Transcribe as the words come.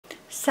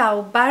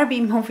So Barbie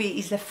movie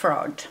is a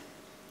fraud,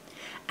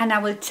 and I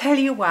will tell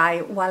you why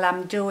while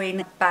I'm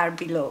doing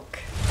Barbie look.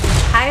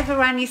 Hi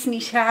everyone, it's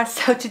Nisha.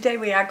 So today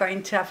we are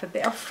going to have a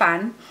bit of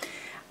fun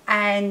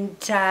and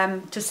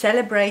to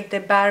celebrate the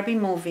Barbie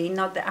movie.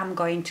 Not that I'm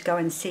going to go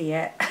and see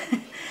it.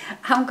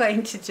 I'm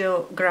going to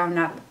do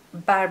grown-up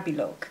Barbie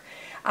look.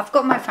 I've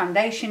got my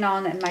foundation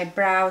on and my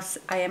brows.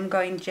 I am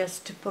going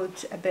just to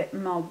put a bit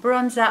more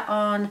bronzer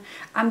on.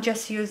 I'm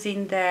just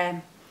using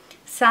the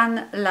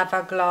Sun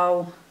Lava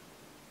Glow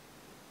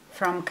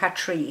from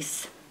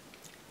Catrice.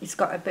 It's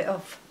got a bit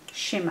of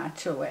shimmer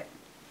to it.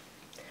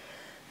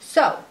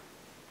 So,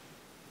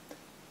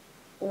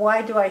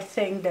 why do I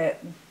think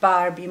that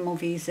Barbie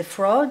movie is a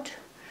fraud?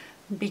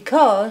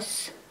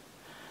 Because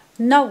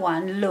no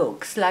one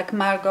looks like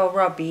Margot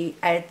Robbie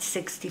at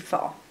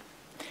 64.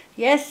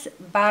 Yes,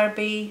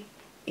 Barbie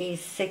is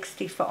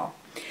 64.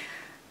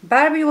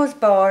 Barbie was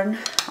born,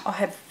 or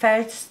her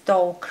first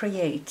doll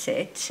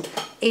created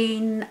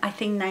in, I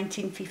think,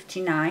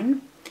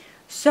 1959.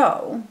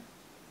 So,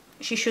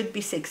 she should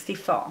be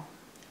 64.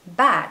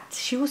 But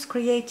she was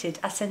created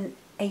as an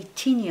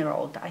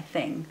 18-year-old, I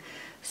think.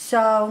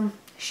 So,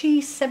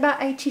 she's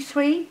about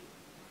 83.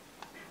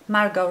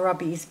 Margot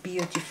Robbie is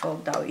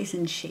beautiful though,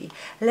 isn't she?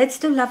 Let's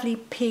do lovely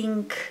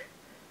pink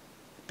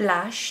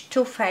blush,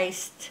 Too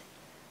Faced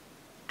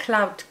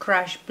Cloud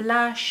Crush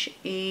blush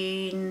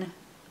in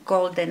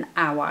Golden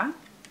Hour.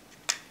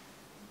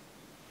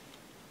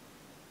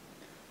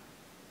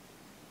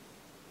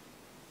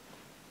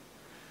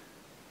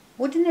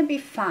 Wouldn't it be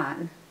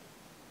fun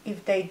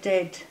if they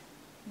did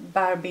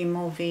Barbie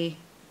movie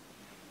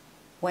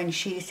when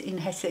she's in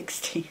her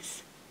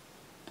 60s?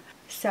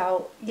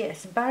 So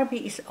yes,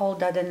 Barbie is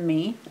older than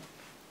me,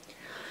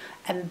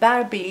 and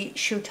Barbie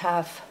should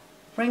have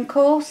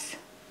wrinkles,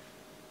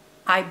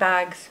 eye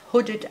bags,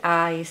 hooded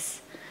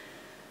eyes.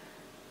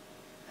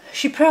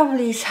 She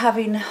probably is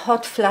having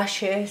hot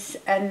flashes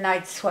and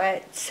night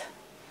sweats.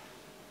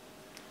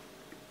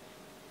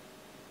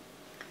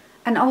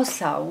 And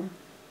also,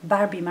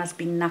 Barbie must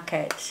be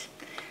knackered,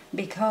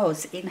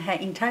 because in her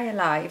entire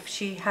life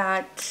she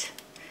had,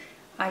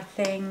 I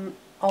think,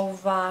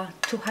 over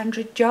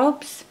 200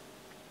 jobs.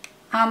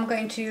 I'm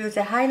going to use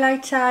a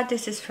highlighter.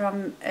 This is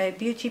from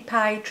Beauty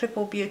Pie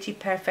Triple Beauty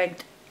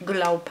Perfect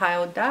Glow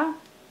Powder.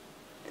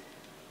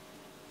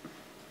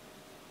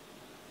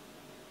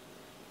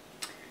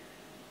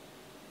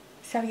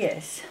 So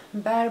yes,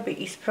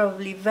 Barbie is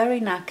probably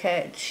very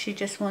knackered. She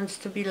just wants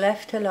to be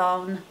left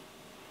alone.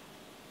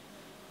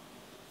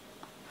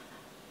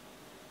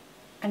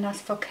 And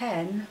as for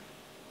Ken,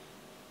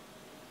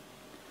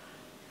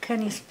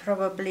 Ken is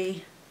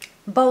probably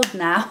bald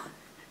now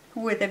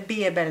with a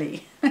beer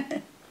belly.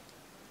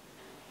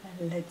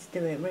 Let's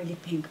do it really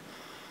pink.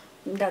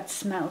 That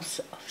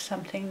smells of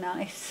something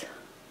nice.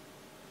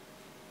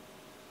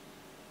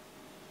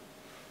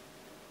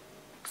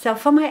 So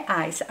for my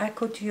eyes, I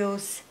could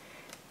use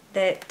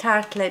the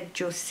Tarte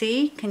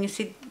Juicy. Can you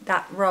see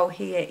that row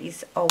here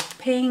is all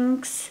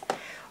pinks?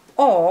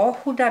 Or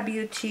Huda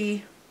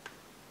Beauty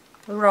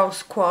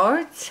Rose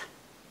Quartz.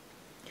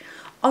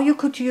 Or you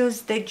could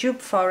use the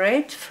dupe for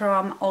it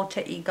from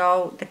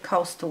H&M-Sold, the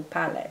Coastal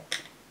palette.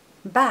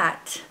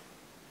 But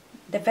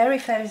the very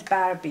first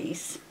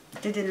Barbies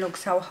didn't look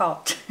so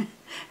hot.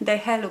 Their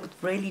hair looked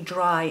really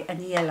dry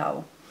and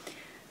yellow.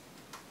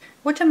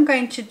 What I'm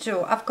going to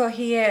do, I've got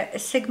here a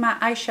Sigma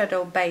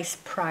eyeshadow base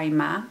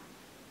primer.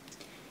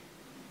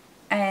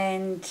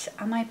 And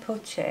I might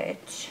put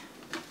it,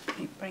 let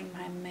me bring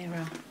my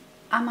mirror.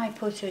 I might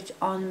put it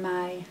on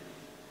my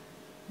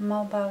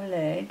mobile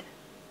lid.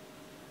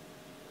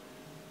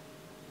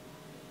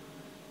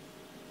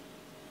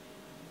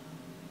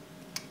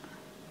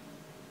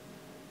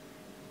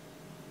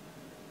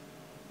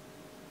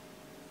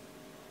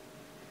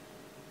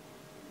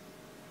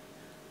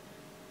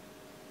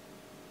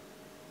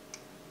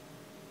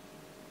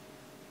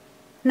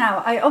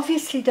 Now, I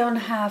obviously don't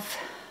have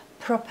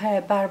proper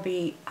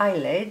Barbie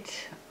eyelid.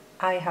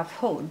 I have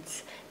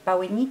hoods, but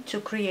we need to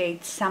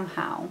create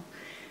somehow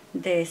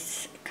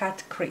this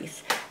cut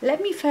crease.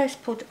 Let me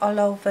first put all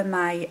over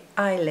my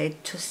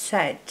eyelid to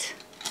set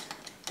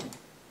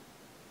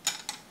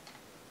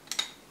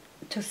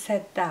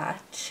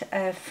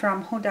that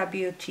from Huda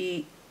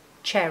Beauty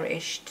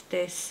Cherished,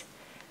 this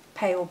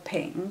pale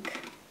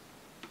pink.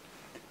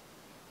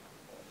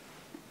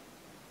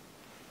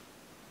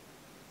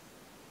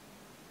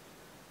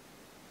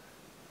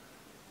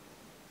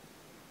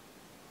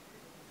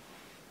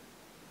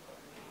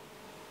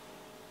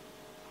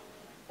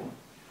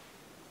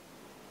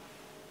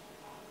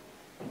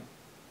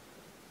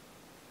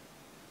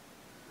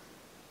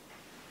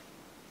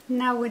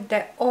 Now with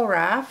the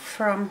Aura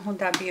from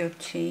Huda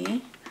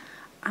Beauty,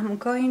 I'm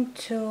going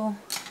to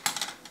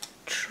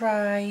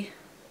try,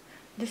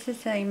 this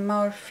is a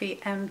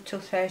Morphe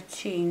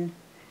M213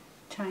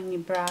 tiny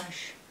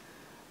brush,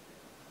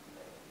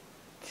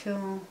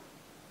 to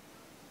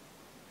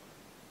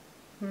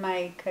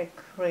make a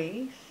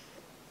crease.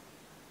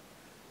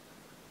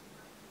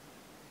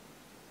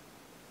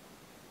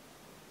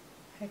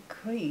 her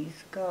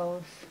crease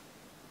goes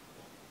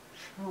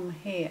from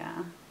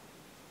here.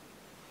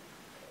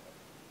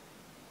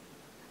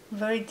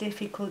 Very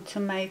difficult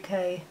to make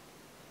a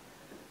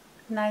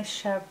nice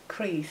sharp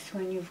crease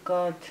when you've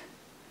got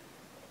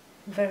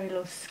very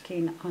loose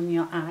skin on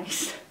your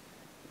eyes.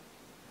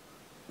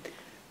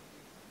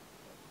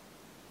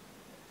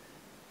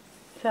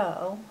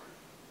 So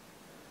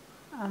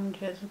I'm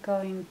just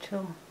going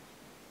to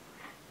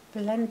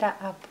blend that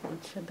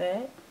upwards a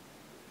bit.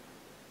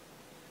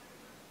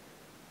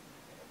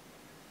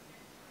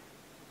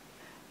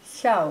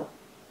 So,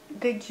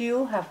 did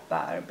you have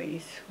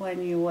Barbies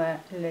when you were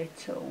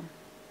little?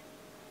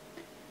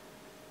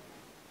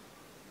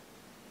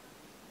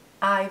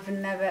 I've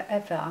never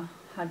ever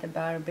had a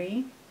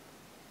Barbie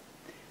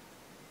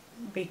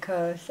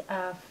because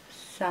as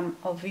some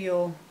of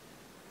you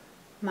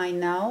might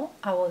know,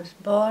 I was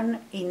born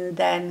in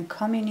then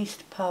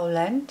communist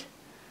Poland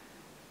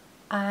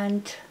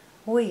and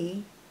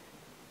we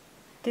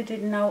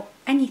didn't know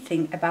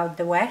anything about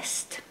the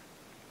West.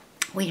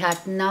 We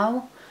had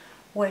no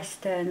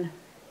Western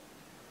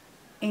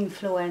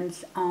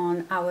influence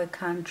on our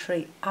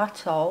country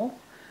at all.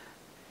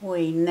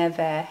 We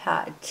never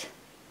had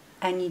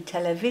any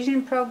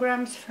television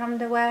programs from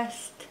the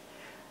West.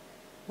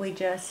 We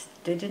just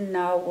didn't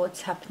know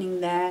what's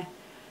happening there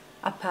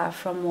apart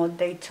from what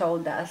they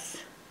told us.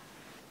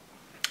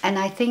 And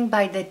I think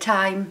by the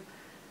time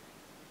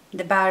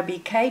the Barbie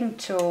came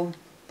to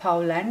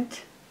Poland,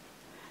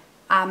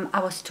 I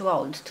was too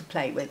old to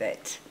play with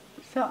it.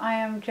 So I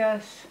am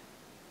just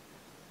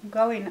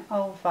going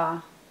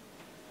over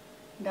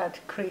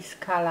that crease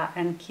color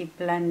and keep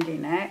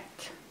blending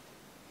it.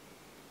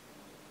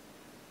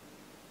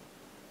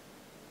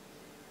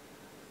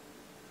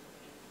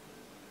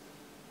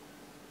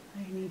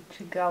 I need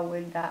to go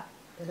with that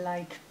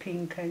light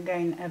pink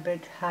again a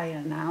bit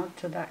higher now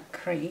to that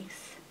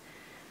crease.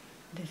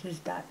 This is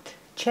that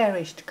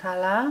cherished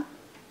color,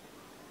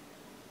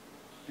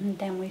 and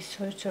then we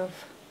sort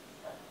of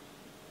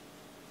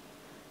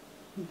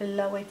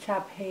blow it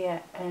up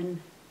here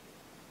and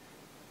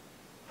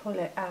pull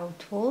it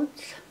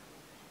outwards.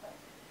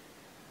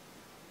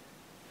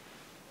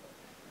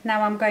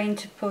 Now I'm going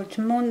to put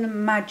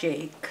Moon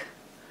Magic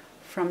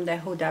from the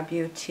Huda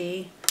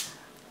Beauty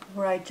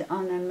right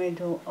on the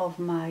middle of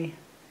my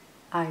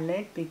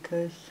eyelid,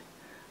 because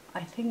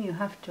I think you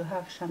have to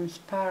have some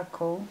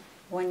sparkle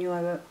when you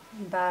are a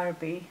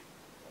Barbie.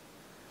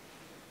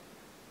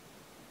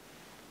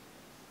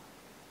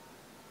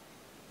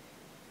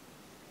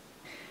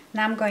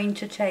 Now I'm going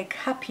to take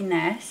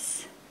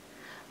Happiness,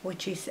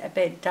 which is a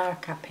bit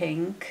darker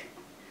pink,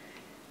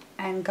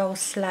 and go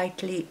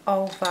slightly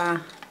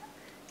over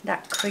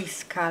that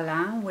crease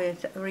color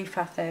with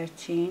Rifa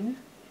 13.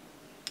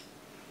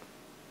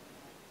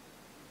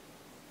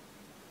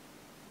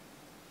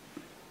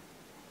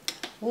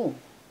 Oh,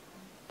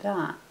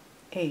 that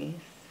is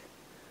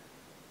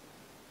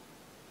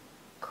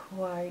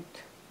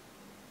quite...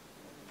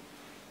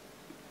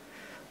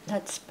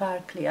 that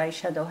sparkly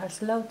eyeshadow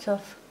has lots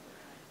of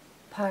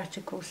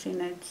particles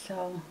in it,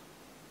 so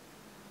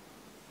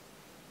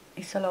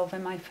it's all over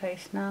my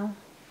face now.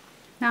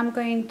 Now I'm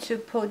going to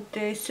put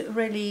this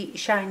really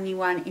shiny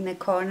one in a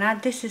corner.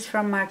 This is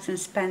from Marks and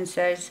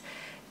Spencer's.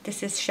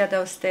 This is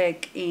Shadow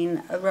Stick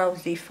in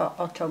Rosy for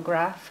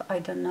Autograph. I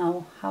don't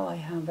know how I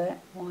have it,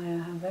 why I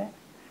have it.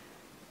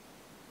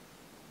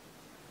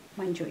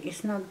 Mind you,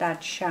 it's not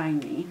that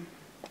shiny.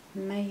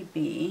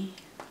 Maybe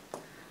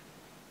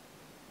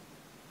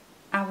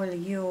I will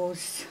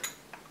use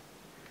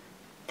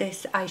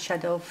this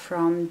eyeshadow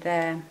from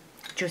the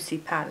Juicy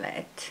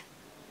palette.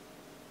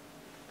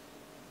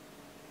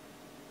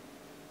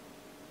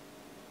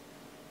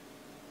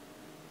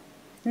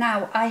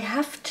 Now I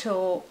have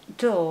to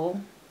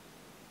do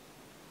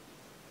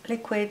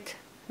liquid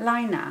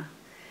liner,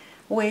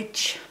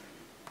 which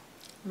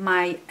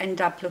might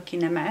end up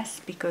looking a mess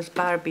because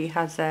Barbie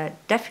has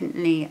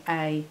definitely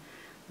a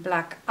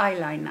black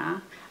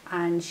eyeliner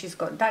and she's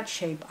got that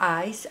shape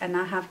eyes and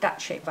I have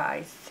that shape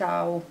eyes,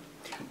 so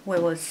we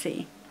will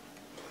see.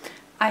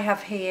 I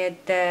have here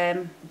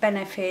the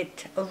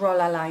Benefit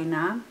roller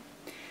liner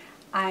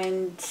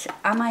and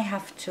I might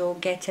have to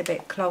get a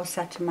bit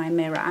closer to my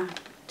mirror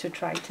to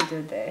try to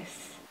do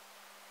this.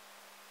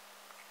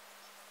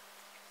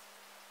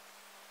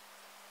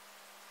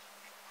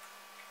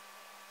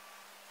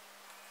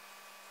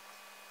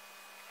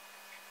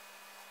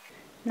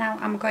 Now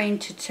I'm going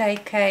to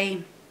take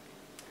a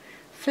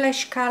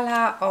flesh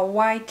color or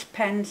white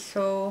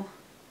pencil.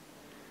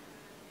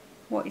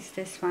 What is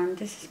this one?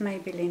 This is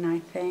Maybelline, I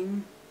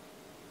think.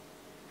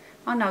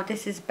 Oh no,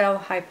 this is Bell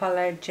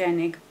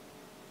Hypoallergenic.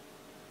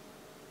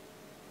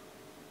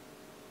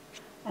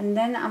 And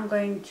then I'm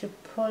going to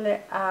pull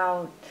it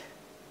out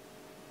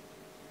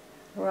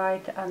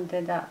right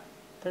under that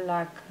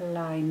black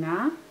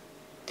liner,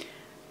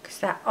 because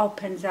that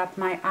opens up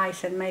my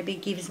eyes and maybe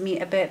gives me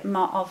a bit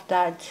more of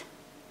that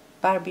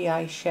Barbie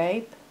eye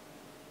shape.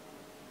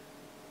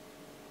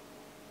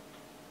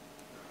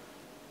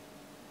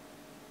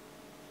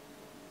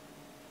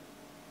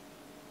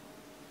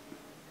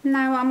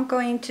 Now I'm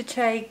going to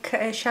take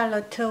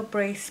Charlotte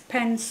Tilbury's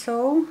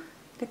pencil,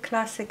 the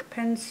classic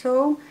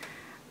pencil,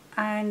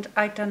 and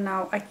I don't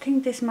know, I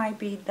think this might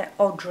be the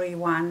Audrey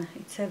one,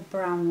 it's a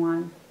brown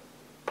one.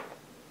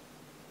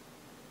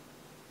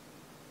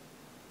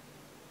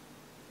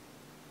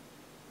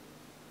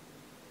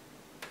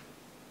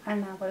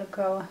 And I will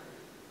go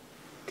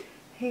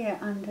here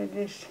under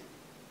this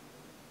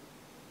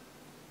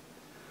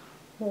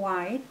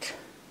white.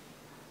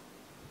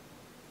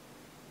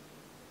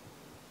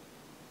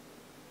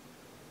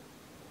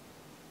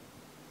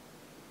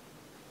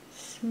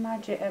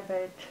 Smudge it a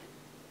bit.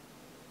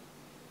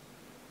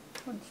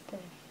 What's this?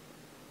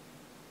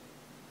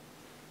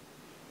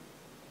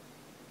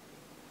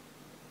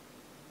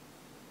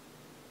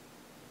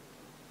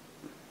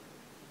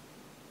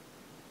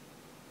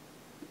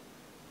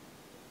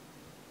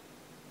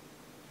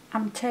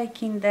 I'm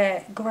taking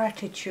the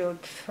Gratitude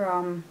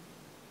from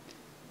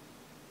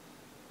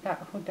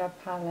that Huda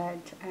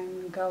palette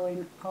and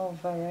going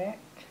over it.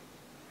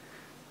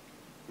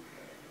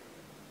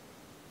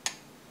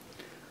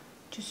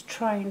 Just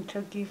trying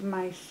to give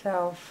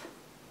myself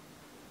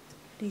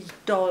these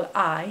doll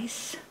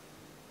eyes.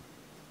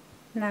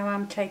 Now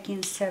I'm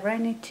taking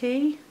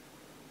Serenity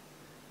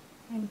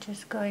and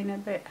just going a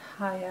bit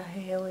higher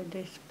here with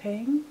this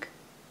pink.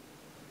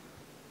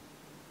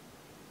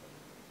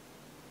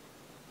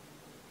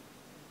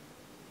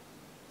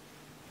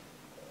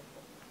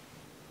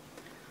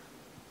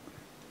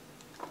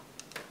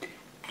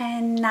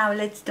 And now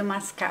let's do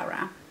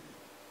mascara.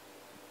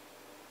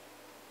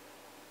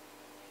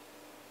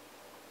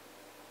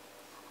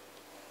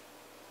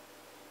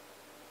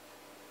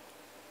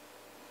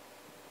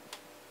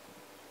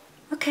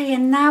 Okay,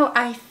 and now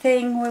I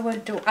think we will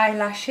do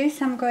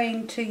eyelashes. I'm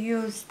going to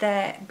use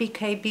the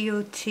BK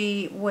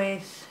Beauty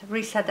with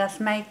Risa Does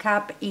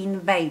Makeup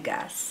in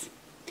Vegas.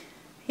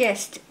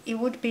 Yes, it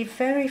would be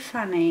very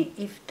funny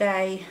if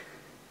they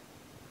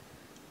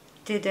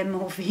did a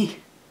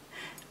movie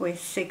with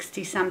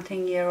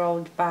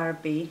 60-something-year-old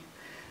Barbie.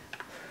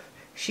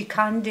 She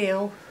can't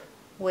deal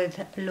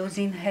with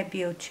losing her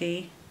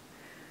beauty,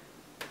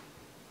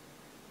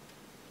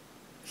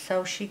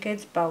 so she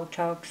gets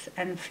Botox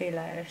and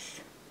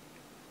fillers.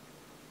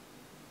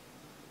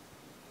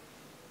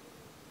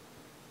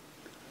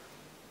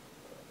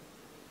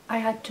 I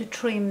had to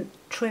trim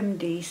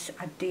these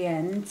at the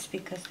ends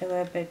because they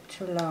were a bit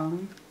too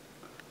long,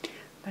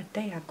 but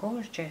they are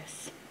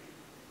gorgeous.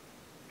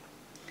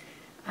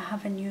 I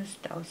haven't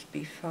used those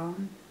before.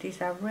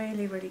 These are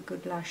really, really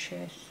good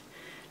lashes.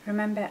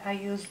 Remember, I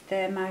used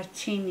the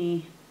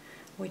Martini,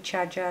 which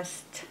are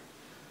just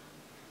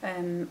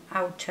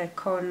outer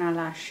corner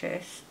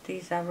lashes.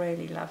 These are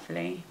really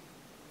lovely.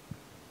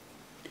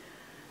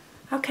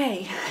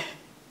 Okay,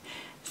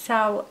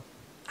 so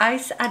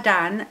eyes are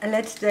done.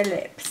 Let's do the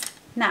lips.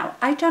 Now,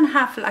 I don't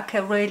have like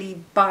a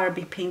really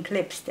Barbie pink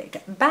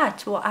lipstick,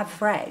 but what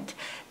I've read,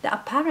 that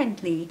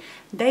apparently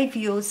they've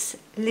used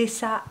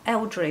Lisa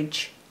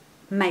Eldridge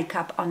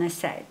makeup on a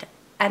set,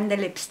 and the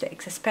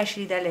lipsticks,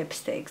 especially the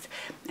lipsticks.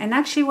 And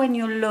actually when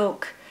you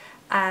look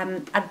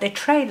at the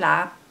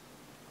trailer,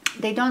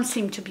 they don't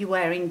seem to be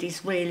wearing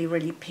these really,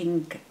 really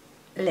pink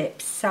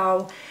lips.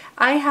 So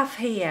I have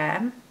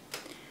here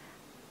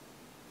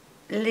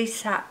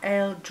Lisa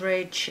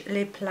Eldridge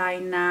lip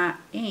liner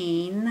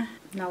in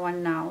No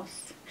One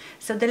Knows.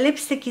 So the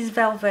lipstick is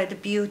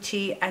Velvet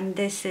Beauty, and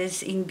this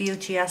is in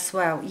Beauty as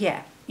well.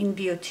 Yeah, in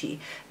Beauty.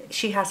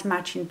 She has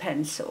matching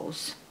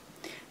pencils.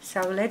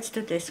 So let's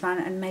do this one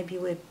and maybe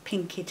we'll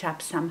pink it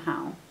up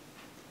somehow.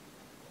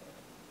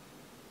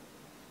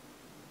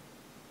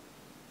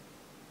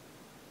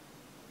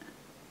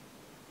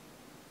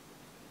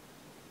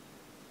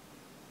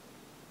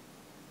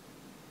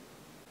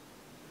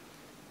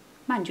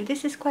 Mind you,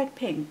 this is quite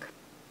pink.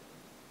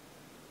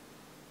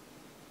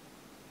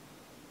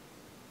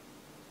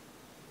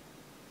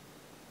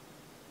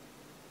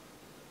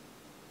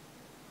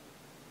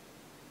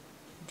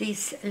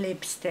 These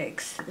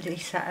lipsticks,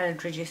 Lisa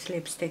Eldridge's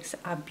lipsticks,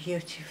 are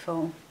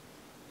beautiful.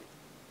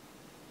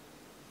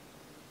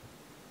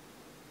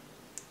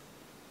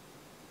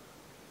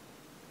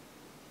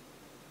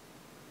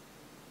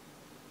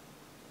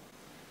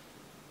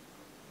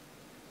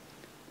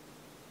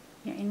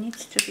 Yeah, it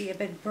needs to be a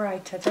bit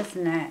brighter,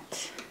 doesn't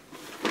it?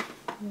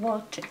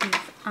 What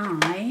if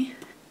I...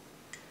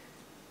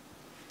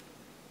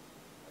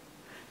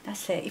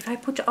 That's it. If I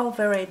put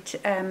over it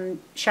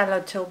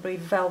Charlotte Tilbury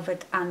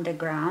Velvet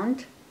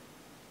Underground,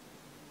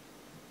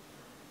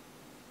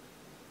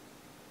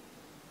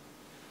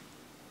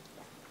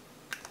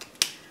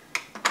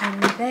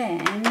 and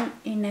then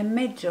in the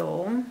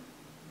middle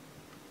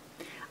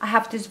I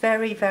have this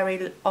very,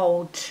 very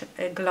old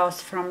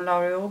gloss from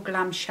L'Oreal,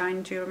 Glam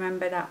Shine. Do you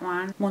remember that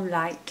one?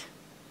 Moonlight.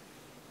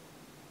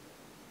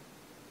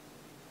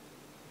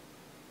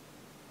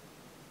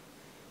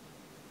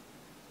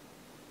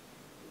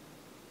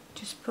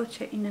 Just put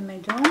it in the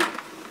middle.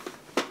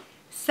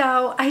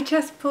 So I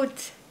just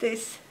put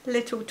this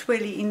little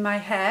twirly in my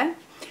hair,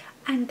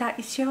 and that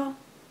is your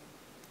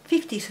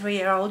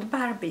 53-year-old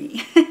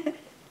Barbie.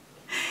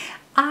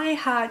 I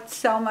had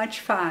so much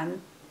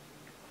fun.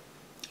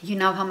 You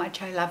know how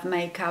much I love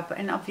makeup,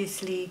 and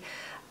obviously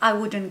I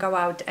wouldn't go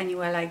out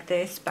anywhere like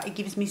this, but it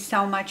gives me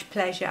so much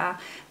pleasure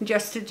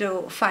just to do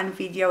a fun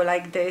video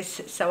like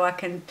this so I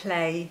can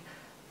play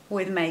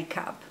with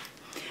makeup.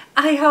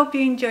 I hope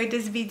you enjoyed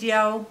this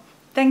video.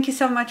 Thank you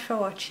so much for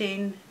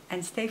watching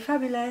and stay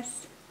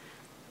fabulous.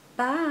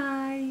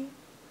 Bye.